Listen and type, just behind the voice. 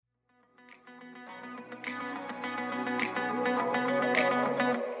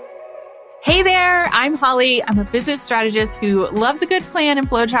I'm Holly. I'm a business strategist who loves a good plan and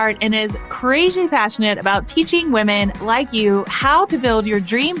flowchart and is crazy passionate about teaching women like you how to build your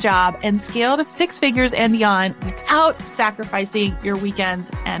dream job and scale to six figures and beyond without sacrificing your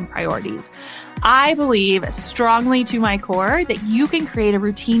weekends and priorities. I believe strongly to my core that you can create a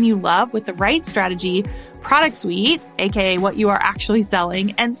routine you love with the right strategy, product suite, aka what you are actually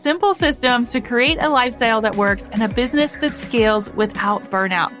selling, and simple systems to create a lifestyle that works and a business that scales without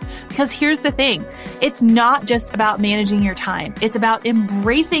burnout. Because here's the thing, it's not just about managing your time. It's about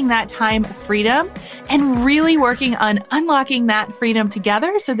embracing that time freedom and really working on unlocking that freedom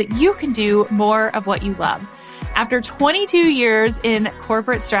together so that you can do more of what you love. After 22 years in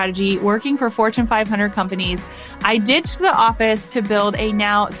corporate strategy, working for Fortune 500 companies, I ditched the office to build a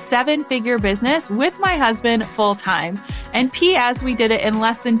now seven-figure business with my husband full-time. And P.S., we did it in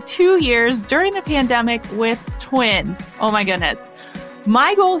less than 2 years during the pandemic with twins. Oh my goodness.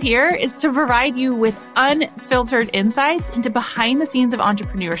 My goal here is to provide you with unfiltered insights into behind the scenes of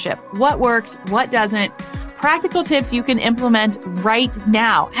entrepreneurship, what works, what doesn't, practical tips you can implement right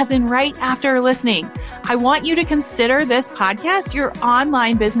now, as in right after listening. I want you to consider this podcast your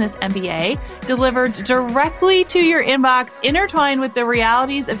online business MBA, delivered directly to your inbox, intertwined with the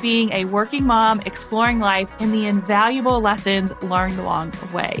realities of being a working mom, exploring life, and the invaluable lessons learned along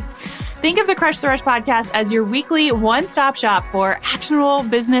the way. Think of the Crush the Rush podcast as your weekly one-stop shop for actionable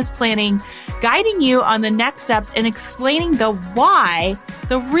business planning, guiding you on the next steps and explaining the why,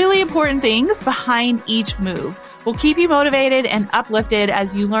 the really important things behind each move. We'll keep you motivated and uplifted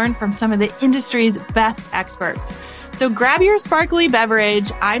as you learn from some of the industry's best experts. So grab your sparkly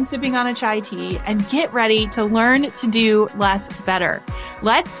beverage, I'm sipping on a chai tea, and get ready to learn to do less better.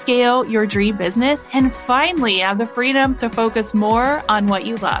 Let's scale your dream business and finally have the freedom to focus more on what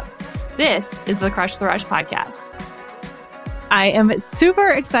you love. This is the Crush the Rush podcast. I am super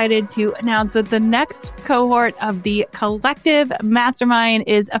excited to announce that the next cohort of the Collective Mastermind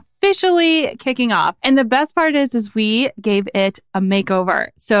is officially kicking off. And the best part is we gave it a makeover.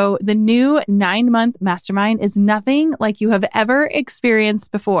 So the new 9-month mastermind is nothing like you have ever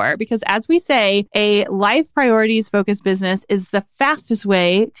experienced before, because as we say, a life priorities focused business is the fastest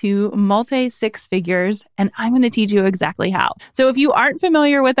way to multi six figures. And I'm going to teach you exactly how. So if you aren't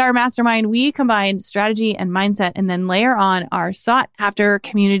familiar with our mastermind, we combine strategy and mindset and then layer on our sought after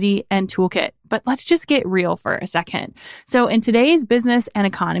community and toolkit. But let's just get real for a second. So in today's business and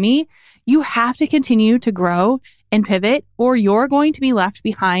economy, you have to continue to grow and pivot or you're going to be left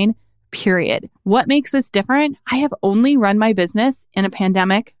behind, period. What makes this different? I have only run my business in a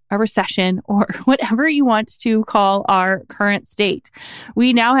pandemic, a recession, or whatever you want to call our current state.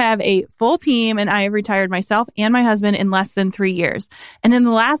 We now have a full team and I have retired myself and my husband in less than 3 years. And in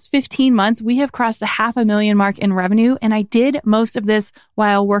the last 15 months, we have crossed the $500,000 mark in revenue. And I did most of this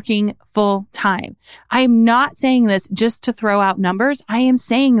while working full time. I am not saying this just to throw out numbers. I am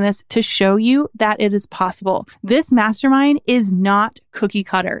saying this to show you that it is possible. This mastermind is not cookie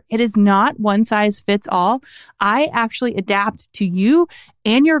cutter. It is not one size fits all. I actually adapt to you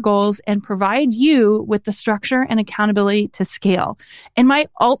and your goals and provide you with the structure and accountability to scale. And my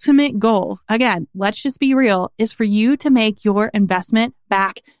ultimate goal, again, let's just be real, is for you to make your investment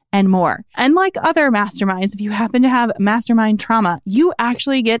back and more. Unlike other masterminds, if you happen to have mastermind trauma, you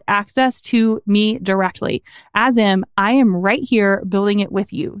actually get access to me directly. As in, I am right here building it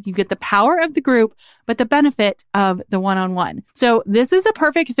with you. You get the power of the group, but the benefit of the one-on-one. So this is a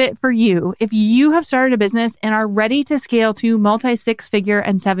perfect fit for you if you have started a business and are ready to scale to multi-six figure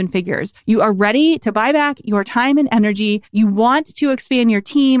and seven figures. You are ready to buy back your time and energy. You want to expand your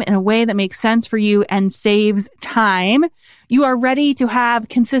team in a way that makes sense for you and saves time. You are ready to have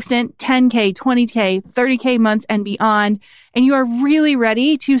consistent 10K, 20K, 30K months and beyond. And you are really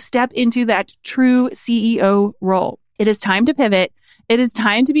ready to step into that true CEO role. It is time to pivot. It is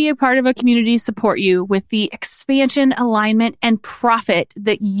time to be a part of a community to support you with the expansion, alignment, and profit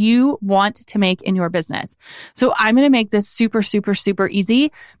that you want to make in your business. So I'm going to make this super, super, super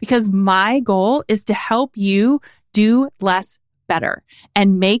easy because my goal is to help you do less better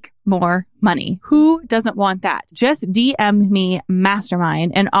and make more money. Who doesn't want that? Just DM me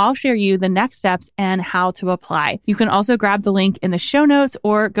mastermind and I'll share you the next steps and how to apply. You can also grab the link in the show notes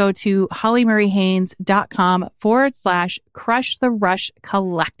or go to hollymariehaynes.com/crush the rush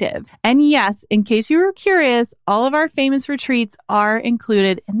collective. And yes, in case you were curious, all of our famous retreats are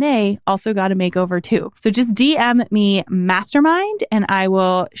included and they also got a makeover too. So just DM me mastermind and I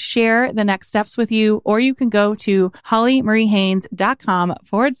will share the next steps with you, or you can go to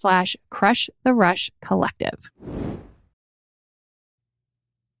hollymariehaynes.com/crush the rush collective.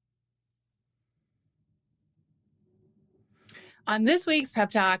 On this week's Pep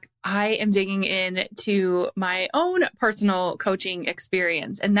Talk, I am digging into my own personal coaching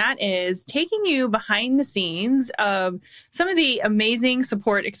experience, and that is taking you behind the scenes of some of the amazing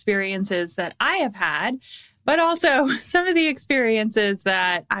support experiences that I have had, but also some of the experiences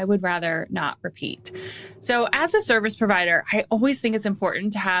that I would rather not repeat. So as a service provider, I always think it's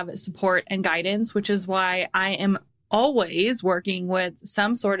important to have support and guidance, which is why I am always working with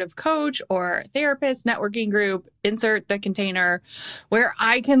some sort of coach or therapist, networking group, insert the container, where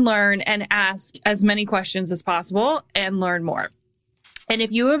I can learn and ask as many questions as possible and learn more. And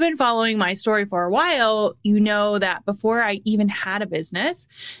if you have been following my story for a while, you know that before I even had a business,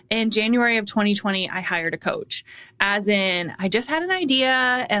 in January of 2020, I hired a coach. As in, I just had an idea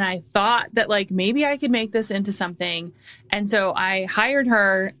and I thought that maybe I could make this into something. And so I hired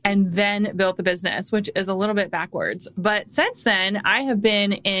her and then built the business, which is a little bit backwards. But since then, I have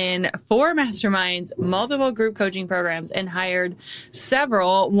been in 4 masterminds, multiple group coaching programs, and hired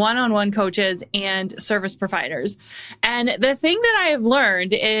several one-on-one coaches and service providers. And the thing that I have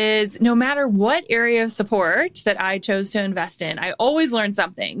learned is no matter what area of support that I chose to invest in, I always learn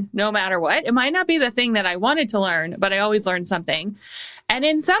something, no matter what. It might not be the thing that I wanted to learn, but I always learned something. And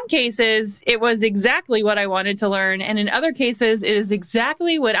in some cases, it was exactly what I wanted to learn. And in other cases, it is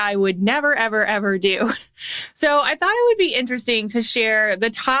exactly what I would never, ever, ever do. So I thought it would be interesting to share the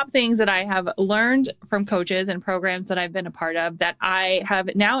top things that I have learned from coaches and programs that I've been a part of that I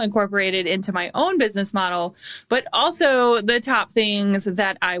have now incorporated into my own business model, but also the top things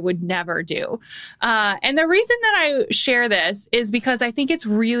that I would never do. And the reason that I share this is because I think it's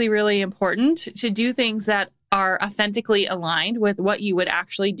really, really important to do things that are authentically aligned with what you would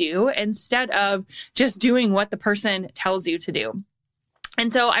actually do instead of just doing what the person tells you to do.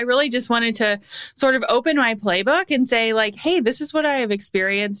 And so I really just wanted to sort of open my playbook and say hey, this is what I have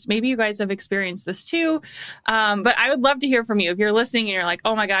experienced. Maybe you guys have experienced this too. But I would love to hear from you. If you're listening and you're like,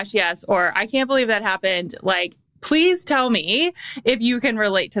 oh my gosh, yes, or I can't believe that happened. Please tell me if you can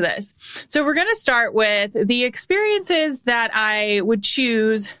relate to this. So we're going to start with the experiences that I would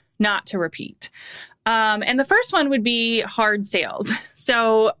choose not to repeat. And the first one would be hard sales.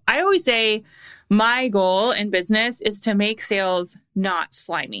 So I always say my goal in business is to make sales not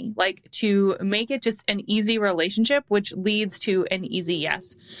slimy, to make it just an easy relationship, which leads to an easy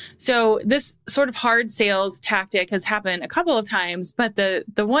yes. So this sort of hard sales tactic has happened a couple of times, but the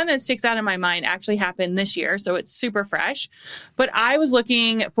one that sticks out in my mind actually happened this year. So it's super fresh, but I was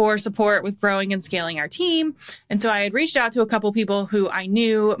looking for support with growing and scaling our team. And so I had reached out to a couple people who I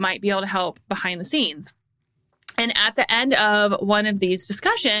knew might be able to help behind the scenes. And at the end of one of these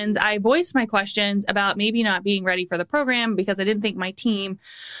discussions, I voiced my questions about maybe not being ready for the program because I didn't think my team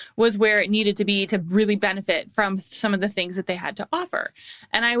was where it needed to be to really benefit from some of the things that they had to offer.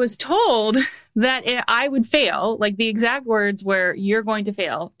 And I was told that I would fail, the exact words were, "You're going to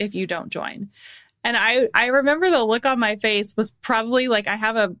fail if you don't join." And I remember the look on my face was probably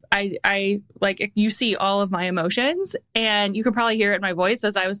you see all of my emotions, and you could probably hear it in my voice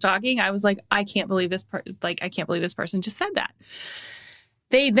as I was talking. I was like, I can't believe this person just said that.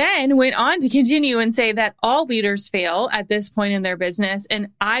 They then went on to continue and say that all leaders fail at this point in their business, and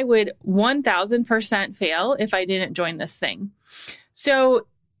I would 1000% fail if I didn't join this thing. So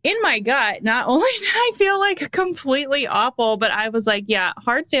in my gut, not only did I feel completely awful, but I was like, yeah,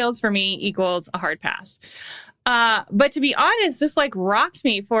 hard sales for me equals a hard pass. But to be honest, this rocked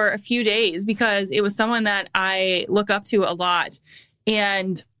me for a few days because it was someone that I look up to a lot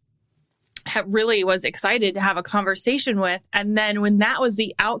and really was excited to have a conversation with. And then when that was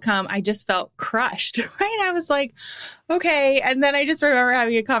the outcome, I just felt crushed, right? I was like, okay. And then I just remember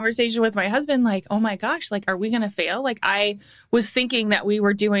having a conversation with my husband, oh my gosh, are we going to fail? I was thinking that we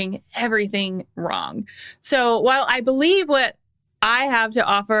were doing everything wrong. So while I believe what I have to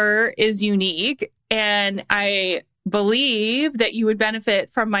offer is unique and I believe that you would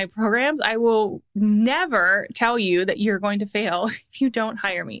benefit from my programs, I will never tell you that you're going to fail if you don't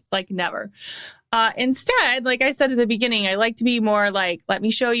hire me, never. Instead, like I said at the beginning, I like to be more let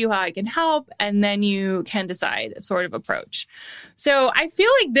me show you how I can help, and then you can decide sort of approach. So I feel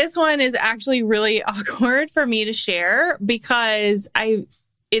like this one is actually really awkward for me to share because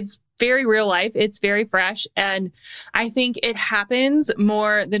it's very real life. It's very fresh. And I think it happens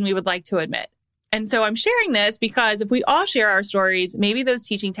more than we would like to admit. And so I'm sharing this because if we all share our stories, maybe those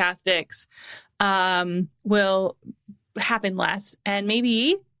teaching tactics will happen less. And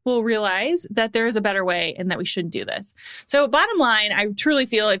maybe we'll realize that there is a better way and that we shouldn't do this. So bottom line, I truly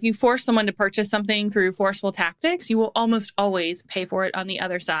feel if you force someone to purchase something through forceful tactics, you will almost always pay for it on the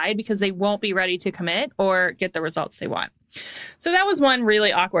other side because they won't be ready to commit or get the results they want. So that was one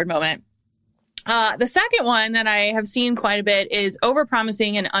really awkward moment. The second one that I have seen quite a bit is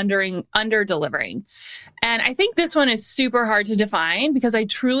overpromising and under delivering. And I think this one is super hard to define because I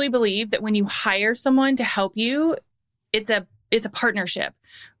truly believe that when you hire someone to help you, it's a partnership,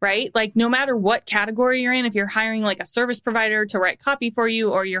 right? Like no matter what category you're in, if you're hiring like a service provider to write copy for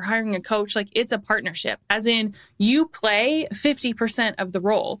you, or you're hiring a coach, like it's a partnership, as in you play 50% of the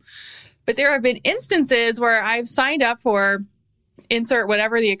role. But there have been instances where I've signed up for insert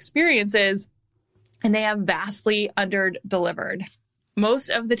whatever the experience is, and they have vastly under-delivered. Most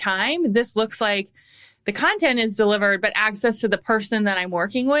of the time, this looks like the content is delivered, but access to the person that I'm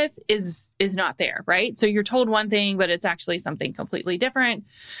working with is not there, right? So you're told one thing, but it's actually something completely different.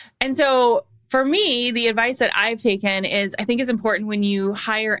 And so for me, the advice that I've taken is I think it's important when you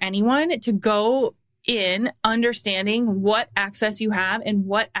hire anyone to go in understanding what access you have and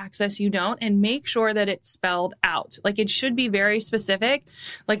what access you don't, and make sure that it's spelled out. Like it should be very specific.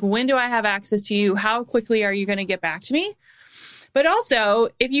 Like, when do I have access to you? How quickly are you going to get back to me? But also,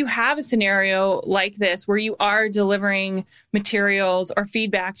 if you have a scenario like this where you are delivering materials or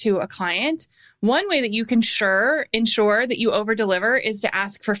feedback to a client, one way that you can ensure that you over deliver is to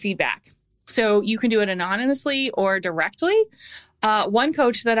ask for feedback. So you can do it anonymously or directly. One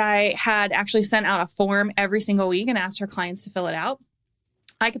coach that I had actually sent out a form every single week and asked her clients to fill it out.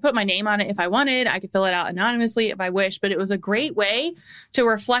 I could put my name on it if I wanted. I could fill it out anonymously if I wish, but it was a great way to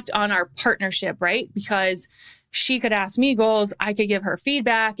reflect on our partnership, right? Because she could ask me goals, I could give her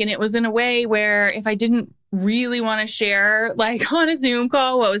feedback. And it was in a way where if I didn't really want to share, like on a Zoom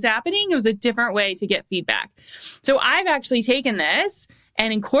call, what was happening, it was a different way to get feedback. So I've actually taken this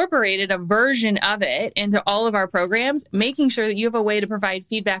and incorporated a version of it into all of our programs, making sure that you have a way to provide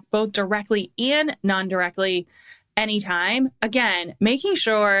feedback both directly and non-directly anytime. Again, making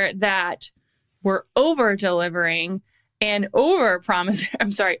sure that we're over-delivering and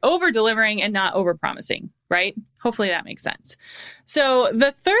over-delivering and not over-promising, right? Hopefully that makes sense. So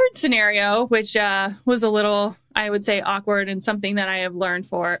the third scenario, which was a little, I would say, awkward and something that I have learned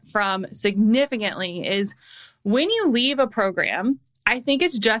from significantly, is when you leave a program, I think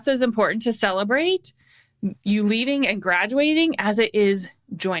it's just as important to celebrate you leaving and graduating as it is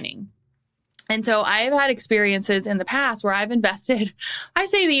joining. And so I have had experiences in the past where I've invested, I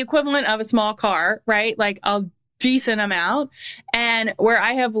say the equivalent of a small car, right? Like a decent amount, and where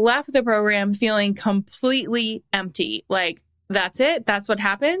I have left the program feeling completely empty. Like, that's it. That's what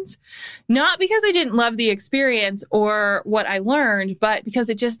happens. Not because I didn't love the experience or what I learned, but because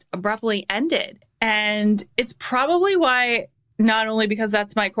it just abruptly ended. And it's probably why, not only because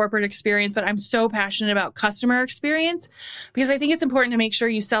that's my corporate experience, but I'm so passionate about customer experience, because I think it's important to make sure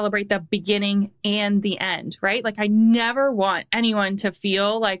you celebrate the beginning and the end, right? Like, I never want anyone to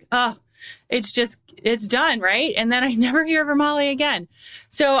feel like, oh, it's done, right? And then I never hear from Molly again.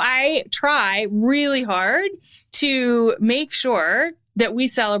 So I try really hard to make sure that we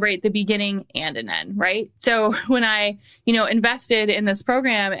celebrate the beginning and an end, right? So when I, invested in this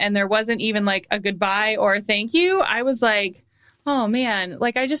program and there wasn't even like a goodbye or a thank you, I was like, oh man,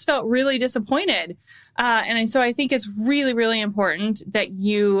 like I just felt really disappointed. And so I think it's really, really important that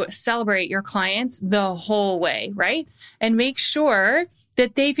you celebrate your clients the whole way, right? And make sure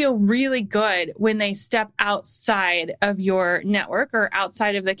that they feel really good when they step outside of your network or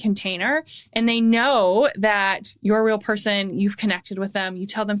outside of the container, and they know that you're a real person, you've connected with them, you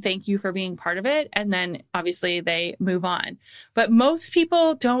tell them thank you for being part of it, and then obviously they move on. But most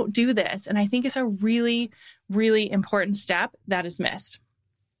people don't do this, and I think it's a really, really important step that is missed.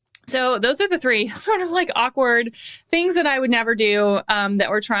 So those are the three sort of like awkward things that I would never do that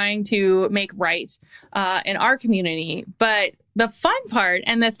we're trying to make right in our community. But the fun part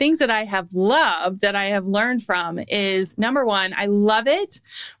and the things that I have loved, that I have learned from, is number one, I love it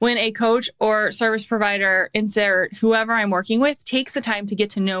when a coach or service provider, insert whoever I'm working with, takes the time to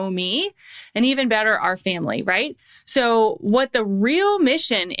get to know me, and even better, our family, right? So what the real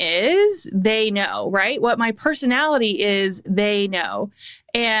mission is, they know, right? What my personality is, they know.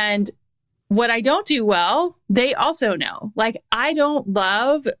 And what I don't do well, they also know. Like, I don't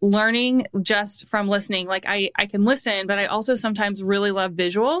love learning just from listening. Like, I can listen, but I also sometimes really love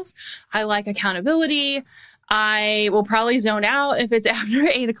visuals. I like accountability. I will probably zone out if it's after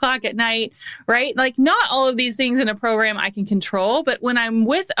 8 o'clock at night, right? Like, not all of these things in a program I can control, but when I'm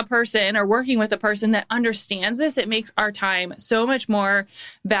with a person or working with a person that understands this, it makes our time so much more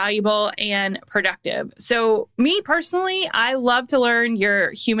valuable and productive. So me personally, I love to learn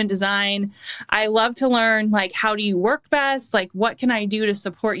your human design. I love to learn, like, how do you work best? Like, what can I do to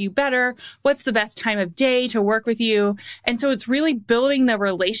support you better? What's the best time of day to work with you? And so it's really building the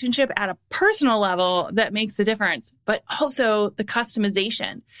relationship at a personal level that makes the difference, but also the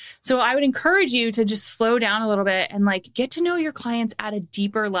customization. So I would encourage you to just slow down a little bit and like get to know your clients at a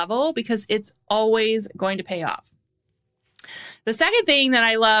deeper level because it's always going to pay off. The second thing that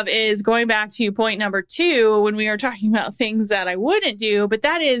I love is going back to point number 2 when we were talking about things that I wouldn't do, but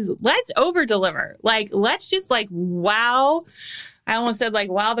that is let's over deliver. Like, let's just like, wow. I almost said like,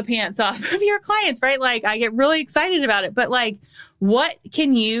 wow the pants off of your clients, right? Like I get really excited about it, but like, what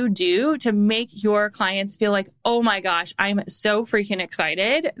can you do to make your clients feel like, oh my gosh, I'm so freaking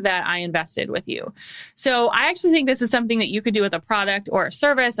excited that I invested with you? So I actually think this is something that you could do with a product or a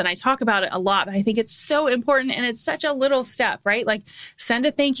service. And I talk about it a lot, but I think it's so important and it's such a little step, right? Like send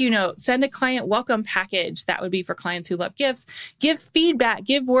a thank you note, send a client welcome package. That would be for clients who love gifts. Give feedback,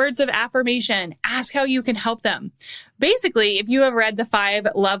 give words of affirmation, ask how you can help them. Basically, if you have read the 5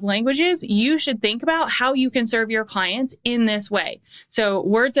 love languages, you should think about how you can serve your clients in this way. So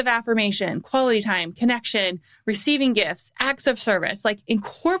words of affirmation, quality time, connection, receiving gifts, acts of service, like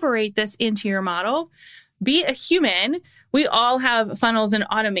incorporate this into your model. Be a human. We all have funnels and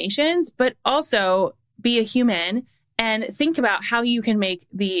automations, but also be a human and think about how you can make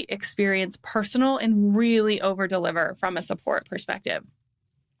the experience personal and really over deliver from a support perspective.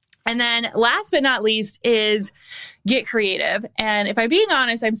 And then last but not least is get creative. And if I'm being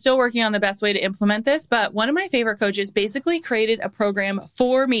honest, I'm still working on the best way to implement this, but one of my favorite coaches basically created a program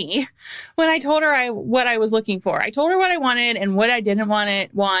for me when I told her what I was looking for. I told her what I wanted and what I didn't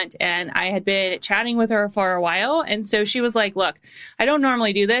want. And I had been chatting with her for a while. And so she was like, look, I don't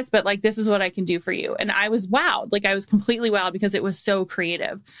normally do this, but like, this is what I can do for you. And I was wowed. Like I was completely wowed because it was so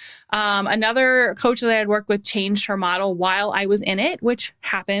creative. Another coach that I had worked with changed her model while I was in it, which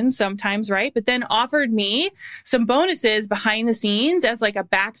happens sometimes, right? But then offered me some bonuses behind the scenes as like a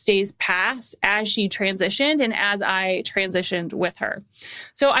backstage pass as she transitioned and as I transitioned with her.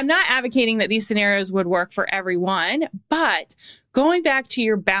 So I'm not advocating that these scenarios would work for everyone, but going back to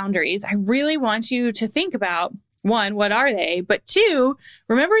your boundaries, I really want you to think about 1, what are they? But 2,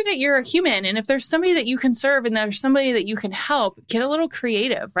 remember that you're a human. And if there's somebody that you can serve and there's somebody that you can help, get a little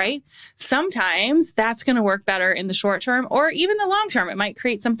creative, right? Sometimes that's going to work better in the short term or even the long term. It might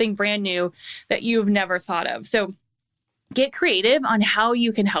create something brand new that you've never thought of. So get creative on how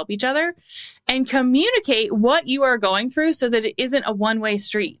you can help each other and communicate what you are going through so that it isn't a one-way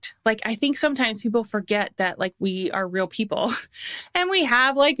street. Like, I think sometimes people forget that like we are real people and we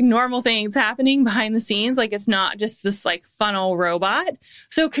have like normal things happening behind the scenes. Like it's not just this like funnel robot.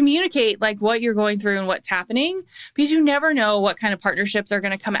 So communicate like what you're going through and what's happening because you never know what kind of partnerships are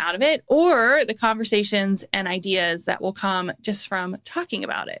going to come out of it or the conversations and ideas that will come just from talking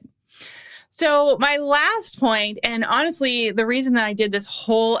about it. So my last point, and honestly, the reason that I did this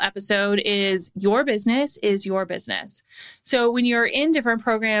whole episode is your business is your business. So when you're in different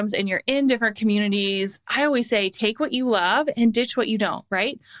programs and you're in different communities, I always say, take what you love and ditch what you don't,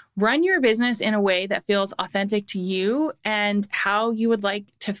 right? Run your business in a way that feels authentic to you and how you would like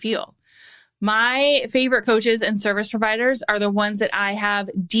to feel. My favorite coaches and service providers are the ones that I have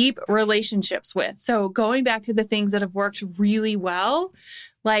deep relationships with. So going back to the things that have worked really well,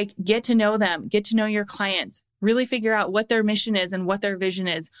 like get to know them, get to know your clients, really figure out what their mission is and what their vision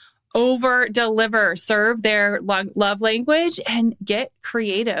is. Over deliver, serve their love language and get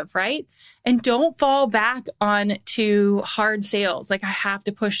creative, right? And don't fall back on to hard sales. Like I have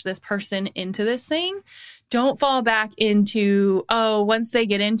to push this person into this thing. Don't fall back into, oh, once they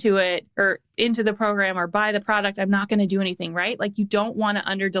get into it or into the program or buy the product, I'm not going to do anything, right? Like you don't want to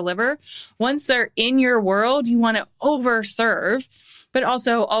under deliver. Once they're in your world, you want to over serve, but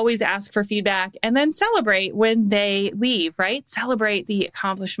also always ask for feedback and then celebrate when they leave, right? Celebrate the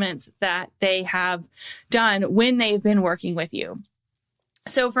accomplishments that they have done when they've been working with you.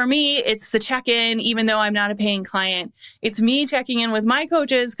 So for me, it's the check-in, even though I'm not a paying client. It's me checking in with my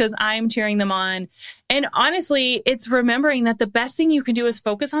coaches because I'm cheering them on. And honestly, it's remembering that the best thing you can do is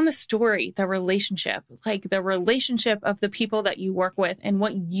focus on the story, the relationship, like the relationship of the people that you work with and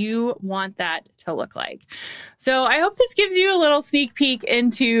what you want that to look like. So I hope this gives you a little sneak peek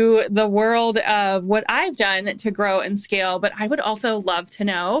into the world of what I've done to grow and scale. But I would also love to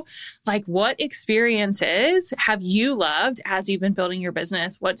know, like, what experiences have you loved as you've been building your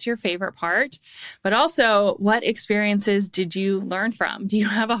business? What's your favorite part? But also, what experiences did you learn from? Do you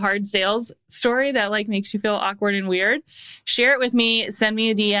have a hard sales story that like makes you feel awkward and weird? Share it with me, send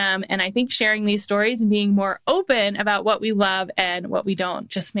me a DM. And I think sharing these stories and being more open about what we love and what we don't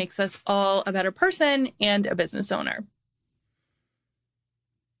just makes us all a better person and a business owner.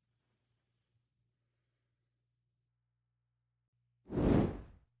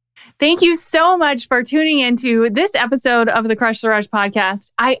 Thank you so much for tuning into this episode of the Crush the Rush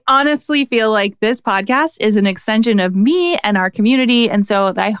podcast. I honestly feel like this podcast is an extension of me and our community. And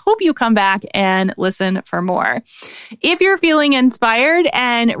so I hope you come back and listen for more. If you're feeling inspired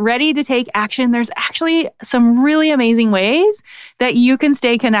and ready to take action, there's actually some really amazing ways that you can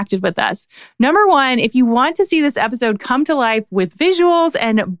stay connected with us. Number one, if you want to see this episode come to life with visuals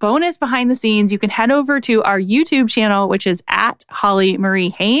and bonus behind the scenes, you can head over to our YouTube channel, which is at Holly Marie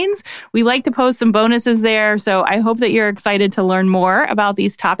Haynes. We like to post some bonuses there, so I hope that you're excited to learn more about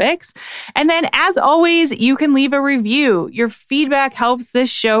these topics. And then, as always, you can leave a review. Your feedback helps this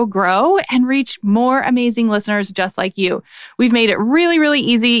show grow and reach more amazing listeners just like you. We've made it really, really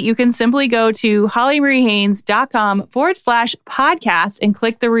easy. You can simply go to hollymariehaynes.com/podcast and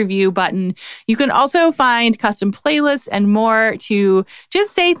click the review button. You can also find custom playlists and more to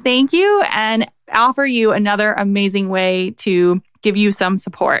just say thank you and offer you another amazing way to give you some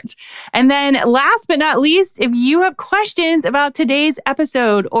support. And then last but not least, if you have questions about today's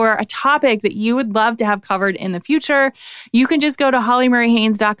episode or a topic that you would love to have covered in the future, you can just go to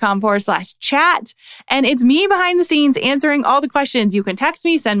hollymariehaynes.com/chat. And it's me behind the scenes answering all the questions. You can text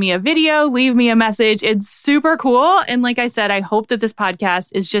me, send me a video, leave me a message. It's super cool. And like I said, I hope that this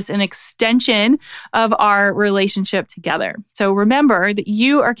podcast is just an extension of our relationship together. So remember that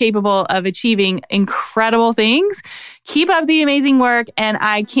you are capable of achieving incredible things. Keep up the amazing work, and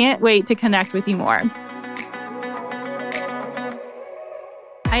I can't wait to connect with you more.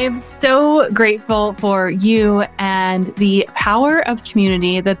 I am so grateful for you and the power of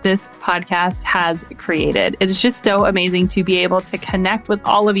community that this podcast has created. It is just so amazing to be able to connect with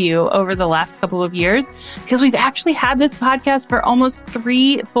all of you over the last couple of years, because we've actually had this podcast for almost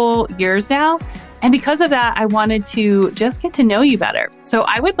 3 full years now. And because of that, I wanted to just get to know you better. So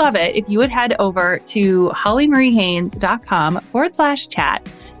I would love it if you would head over to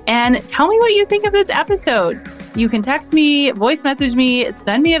hollymariehaynes.com/chat and tell me what you think of this episode. You can text me, voice message me,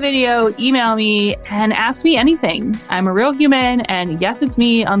 send me a video, email me, and ask me anything. I'm a real human, and yes, it's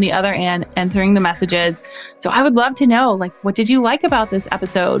me on the other end answering the messages. So I would love to know, what did you like about this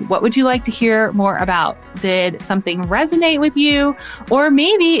episode? What would you like to hear more about? Did something resonate with you? Or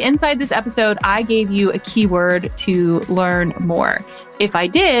maybe inside this episode, I gave you a keyword to learn more. If I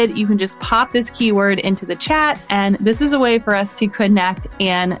did, you can just pop this keyword into the chat, and this is a way for us to connect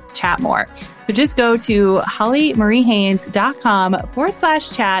and chat more. So just go to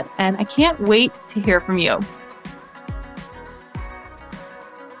hollymariehaynes.com/chat, and I can't wait to hear from you.